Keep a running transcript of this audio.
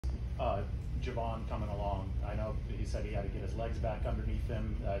Javon coming along. I know he said he had to get his legs back underneath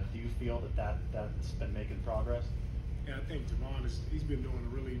him. Do you feel that's been making progress? Yeah, I think Javon he's been doing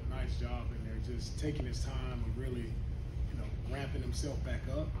a really nice job in there, just taking his time and really, ramping himself back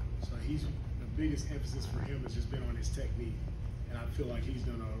up. So the biggest emphasis for him has just been on his technique. And I feel like he's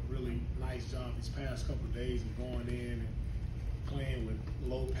done a really nice job these past couple of days of going in and playing with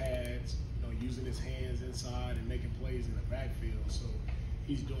low pads, using his hands inside and making plays in the backfield. So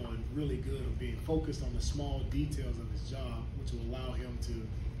he's doing really good of being focused on the small details of his job, which will allow him to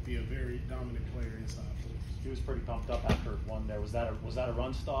be a very dominant player inside for us. He was pretty pumped up after one there. Was that a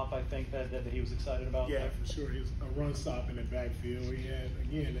run stop, I think, that he was excited about? Yeah, for sure. He was a run stop in the backfield. He had,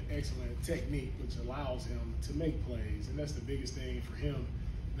 again, an excellent technique, which allows him to make plays. And that's the biggest thing for him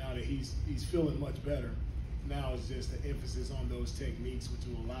now that he's feeling much better. Now it's just the emphasis on those techniques, which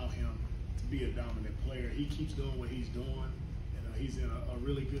will allow him to be a dominant player. He keeps doing what he's doing. He's in a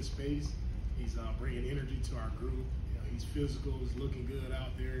really good space. He's bringing energy to our group. He's physical. He's looking good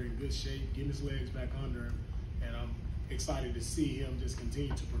out there, in good shape, getting his legs back under him. And I'm excited to see him just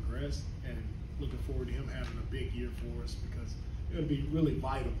continue to progress, and looking forward to him having a big year for us, because it's going to be really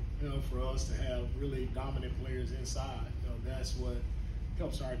vital, for us to have really dominant players inside. That's what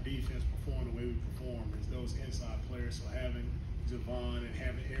helps our defense perform the way we perform, is those inside players. So having Javon and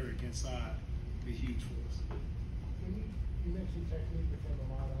having Eric inside will be huge for us. You mentioned technique with him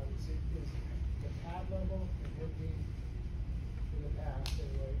a lot. I would say is the pad level and him being, in the past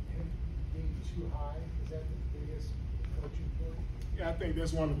anyway, him being too high, is that the biggest coaching point? Yeah, I think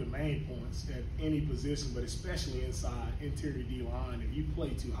that's one of the main points at any position, but especially inside interior D line. If you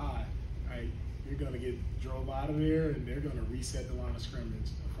play too high, right, you're going to get drove out of there, and they're going to reset the line of scrimmage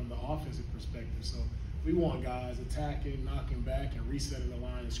from the offensive perspective. So we want guys attacking, knocking back, and resetting the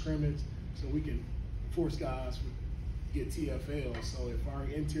line of scrimmage, so we can force guys get TFL. So if our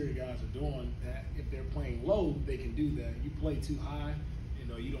interior guys are doing that, if they're playing low, they can do that. You play too high,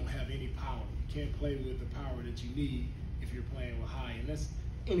 you don't have any power. You can't play with the power that you need if you're playing with high, and that's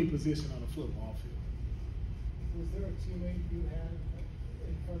any position on the football field. Was there a teammate you had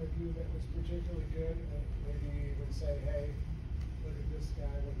in front of you that was particularly good? Maybe you would say, hey, look at this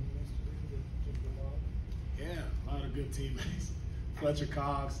guy, what he used to do to Javon? Yeah, a lot of good teammates. Fletcher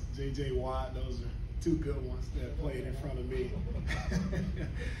Cox, J.J. Watt, those are two good ones that played in front of me.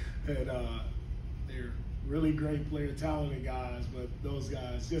 And they're really great player, talented guys, but those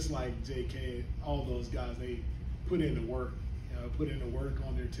guys, just like J.K., all those guys, they put in the work,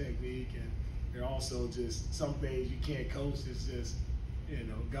 on their technique, and they're also just some things you can't coach. It's just,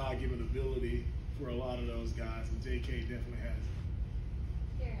 God-given ability for a lot of those guys, and J.K. definitely has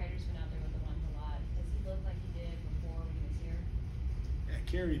it. Kerry Hyder's been out there with the ones a lot. Does he look like he did before when he was here?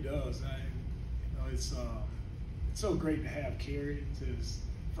 Yeah, Kerry does. It's so great to have Kerry. It's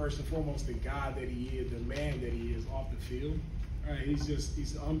first and foremost the guy that he is, the man that he is off the field. All right,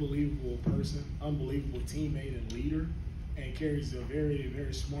 he's an unbelievable person, unbelievable teammate and leader. And Kerry's a very,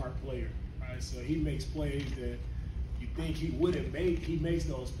 very smart player. Right, so he makes plays that you think he wouldn't make. He makes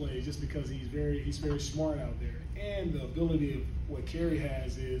those plays just because he's very smart out there. And the ability of what Kerry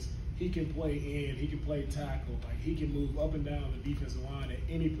has is he can play in, he can play tackle, like he can move up and down the defensive line at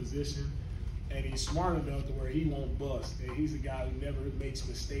any position. And he's smart enough to where he won't bust. And he's a guy who never makes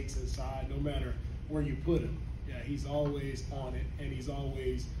mistakes inside, no matter where you put him. Yeah, he's always on it, and he's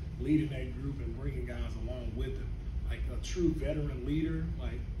always leading that group and bringing guys along with him. Like a true veteran leader,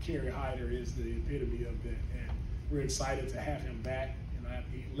 like Kerry Hyder is the epitome of that. And we're excited to have him back.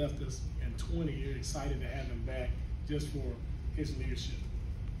 He left us in 20 years, excited to have him back just for his leadership.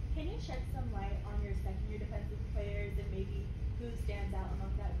 Can you shed some light on your second-year defensive players and maybe who stands out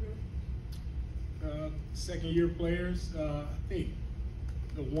among that group? Second-year players, I think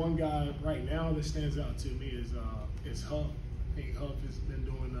the one guy right now that stands out to me is Huff. I think Huff has been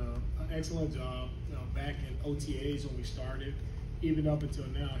doing an excellent job. Back in OTAs when we started, even up until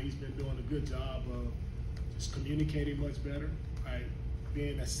now, he's been doing a good job of just communicating much better. Right?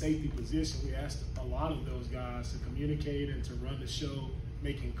 Being a safety position, we asked a lot of those guys to communicate and to run the show,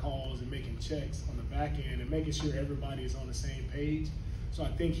 making calls and making checks on the back end and making sure everybody is on the same page. So I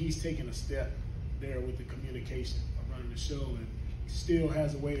think he's taken a step there with the communication of running the show, and still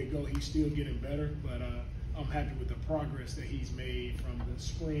has a way to go. He's still getting better, but I'm happy with the progress that he's made from the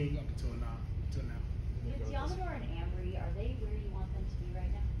spring up until now. With Diamador and Ambry, are they where you want them to be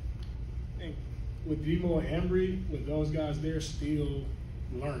right now? I think with Demo and Ambry, with those guys, they're still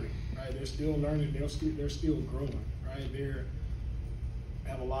learning, right? They're still learning. They're still growing, right? They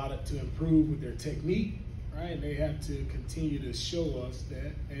have a lot to improve with their technique, right? They have to continue to show us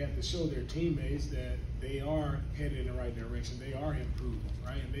that, they have to show their teammates that they are headed in the right direction. They are improving,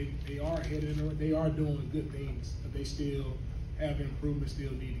 right? And they are headed, they are doing good things, but they still have improvement,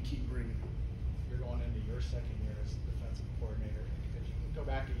 still need to keep bringing it. You're going into your second year as defensive coordinator. If you can go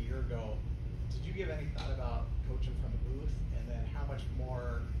back a year ago, did you give any thought about coaching from the booth? And then how much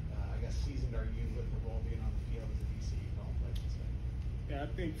more, I guess, seasoned are you with the role being on the field as a DC complex? Yeah, I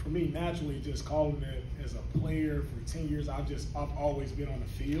think for me, naturally, just calling it as a player for 10 years, I've always been on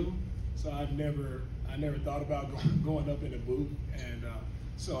the field, so I never thought about going up in the booth, and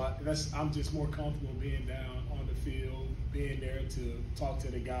I'm just more comfortable being down on the field, being there to talk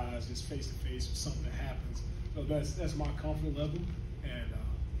to the guys, just face to face if something that happens. So that's my comfort level, and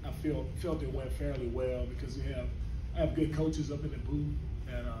I felt it went fairly well because I have good coaches up in the booth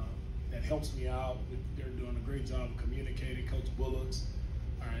that helps me out. They're doing a great job of communicating. Coach Bullocks,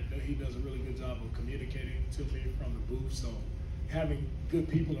 all right, he does a really good job of communicating to me from the booth. So having good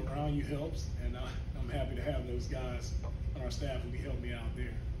people around you helps, and I'm happy to have those guys on our staff who can help me out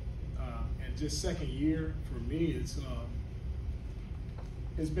there. And just second year for me,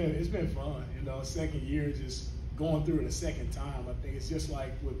 it's been fun. You know, second year just going through it a second time. I think it's just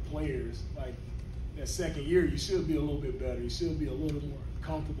like with players, like that second year, you should be a little bit better. You should be a little more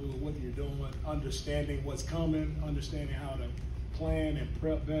comfortable with what you're doing, understanding what's coming, understanding how to plan and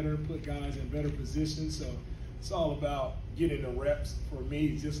prep better, put guys in better positions. So it's all about getting the reps. For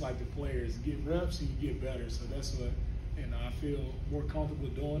me, just like the players, get reps and you get better. So that's what, I feel more comfortable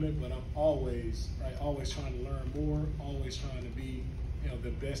doing it, but I'm always trying to learn more, always trying to be, the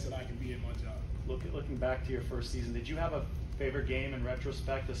best that I can be in my job. Looking back to your first season, did you have a favorite game in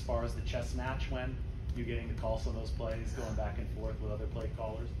retrospect as far as the chess match went? You getting to call some of those plays, going back and forth with other play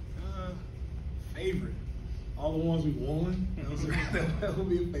callers? Favorite? All the ones we won? That would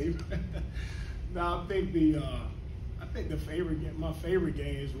be a favorite. No, I think the favorite game, my favorite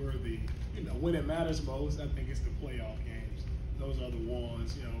games were when it matters most. I think it's the playoff games. Those are the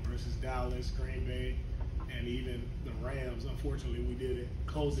ones, versus Dallas, Green Bay, and even the Rams. Unfortunately, we didn't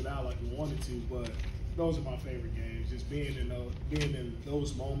close it out like we wanted to, but those are my favorite games. Just being in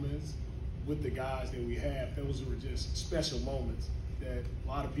those moments with the guys that we have. Those were just special moments that a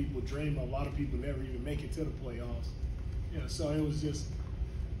lot of people dream of. A lot of people never even make it to the playoffs. So it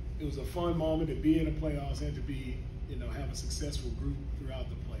was a fun moment to be in the playoffs and to be, have a successful group throughout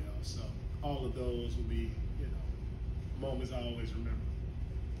the playoffs. So all of those will be, moments I always remember.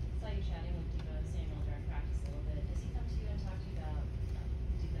 I saw you chatting with Debo Samuel during practice a little bit. Does he come to you and talk to you about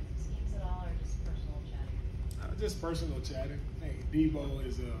defensive schemes at all, or just personal chatting? Just personal chatting. I think Debo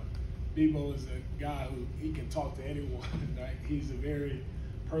is a guy who he can talk to anyone. Right? He's a very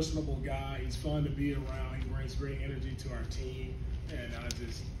personable guy. He's fun to be around. He brings great energy to our team, and I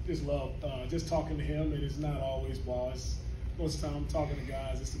just love just talking to him. And it's not always ball. Most of the time I'm talking to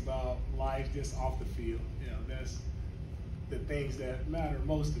guys, it's about life just off the field. That's the things that matter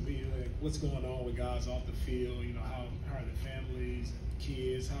most to me, like what's going on with guys off the field. How are the families,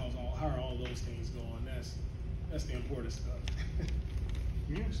 kids, how are all those things going? That's the important stuff.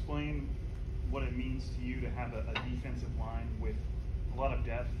 Can you explain what it means to you to have a defensive line with a lot of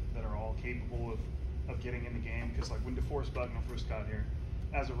depth that are all capable of getting in the game? Because like when DeForest Buckner first got here,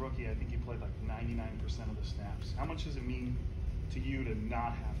 as a rookie, I think he played like 99% of the snaps. How much does it mean to you to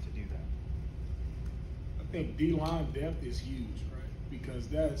not have to do that? I think D-line depth is huge, right? Because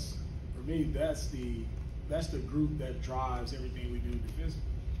for me, that's the group that drives everything we do defensively.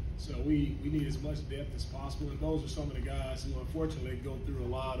 So we need as much depth as possible, and those are some of the guys who unfortunately go through a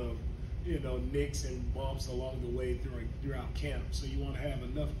lot of nicks and bumps along the way throughout camp. So you want to have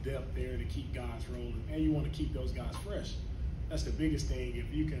enough depth there to keep guys rolling, and you want to keep those guys fresh. That's the biggest thing.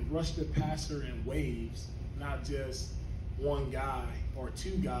 If you can rush the passer in waves, not just one guy or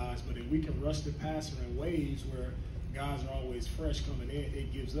two guys, but if we can rush the passer in waves where guys are always fresh coming in,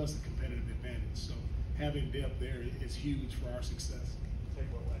 it gives us a competitive advantage. So having depth there is huge for our success.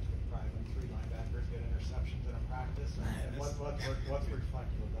 Take what went with probably when 3 linebackers get interceptions in a practice, and what's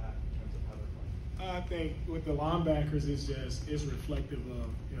reflective of that in terms of how they're playing? I think with the linebackers, it's reflective of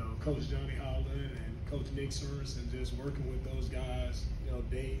Coach Johnny Holland and Coach Nick Sorensen, and just working with those guys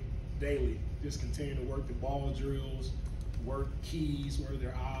daily. Just continue to work the ball drills, work keys, where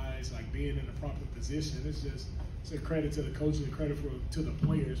their eyes, like being in the proper position. It's a credit to the coach and a credit to the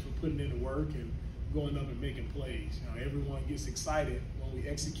players for putting in the work and going up and making plays. Everyone gets excited when we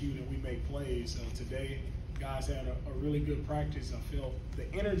execute and we make plays. So today, guys had a really good practice. I felt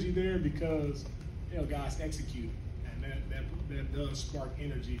the energy there because guys executed, and that does spark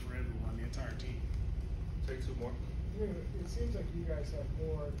energy for everyone, the entire team. Take 2 more. It seems like you guys have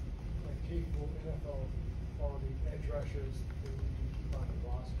more capable NFL quality edge rushers that we can keep on the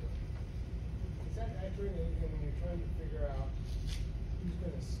roster. Is that accurate? And when you're trying to figure out who's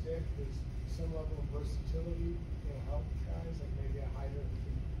going to stick, does some level of versatility help guys, like maybe a hider who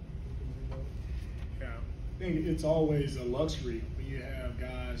can do both? Yeah, I think it's always a luxury when you have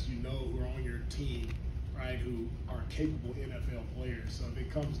guys who are on your team, right, who are capable NFL players. So if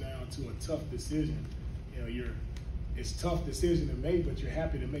it comes down to a tough decision, it's a tough decision to make, but you're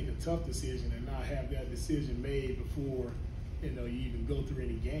happy to make a tough decision and not have that decision made before you even go through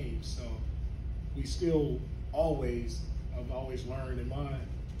any games. So we still I've always learned in my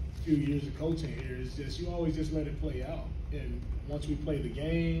few years of coaching here is just you always just let it play out. And once we play the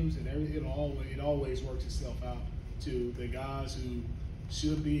games and everything, it always works itself out to the guys who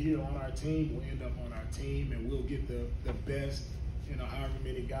should be here on our team will end up on our team, and we'll get the best, however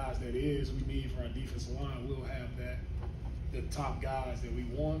many guys that is we need for our defensive line. We'll have the top guys that we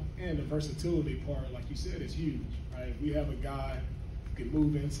want, and the versatility part, like you said, is huge, right? If we have a guy who can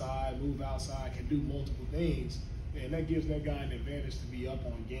move inside, move outside, can do multiple things, and that gives that guy an advantage to be up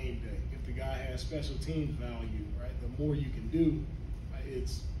on game day. If the guy has special teams value, right, the more you can do,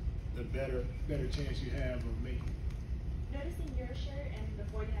 it's the better chance you have of making it. Noticing your shirt and the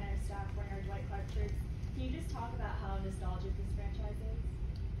 49ers staff wearing our Dwight Clark shirts, can you just talk about how nostalgic this franchise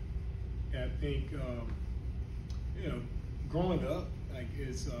is? Yeah, I think, growing up, like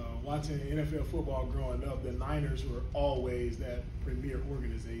it's watching NFL football growing up, the Niners were always that premier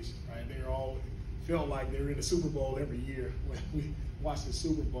organization, right? They all felt like they were in the Super Bowl every year when we watched the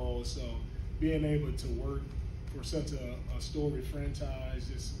Super Bowl. So being able to work for such a storied franchise,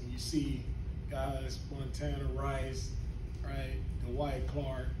 just when you see guys, Montana Rice, right, Dwight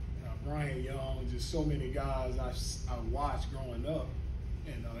Clark, Brian Young, just so many guys I watched growing up,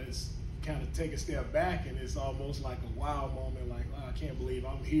 and it's kind of take a step back, and it's almost like a wow moment, like, oh, I can't believe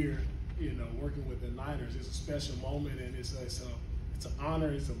I'm here, working with the Niners. It's a special moment, and it's an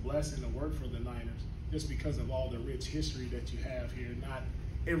honor, it's a blessing to work for the Niners, just because of all the rich history that you have here. Not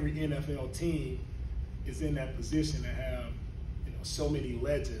every NFL team is in that position to have, so many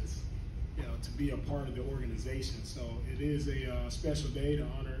legends, to be a part of the organization. So it is a special day to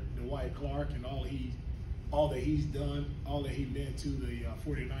honor Dwight Clark and all that he's done, all that he meant to the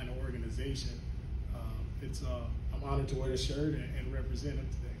 49er organization. I'm honored to wear the shirt and represent him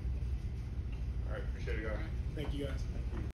today. All right, appreciate it, guys. Thank you, guys.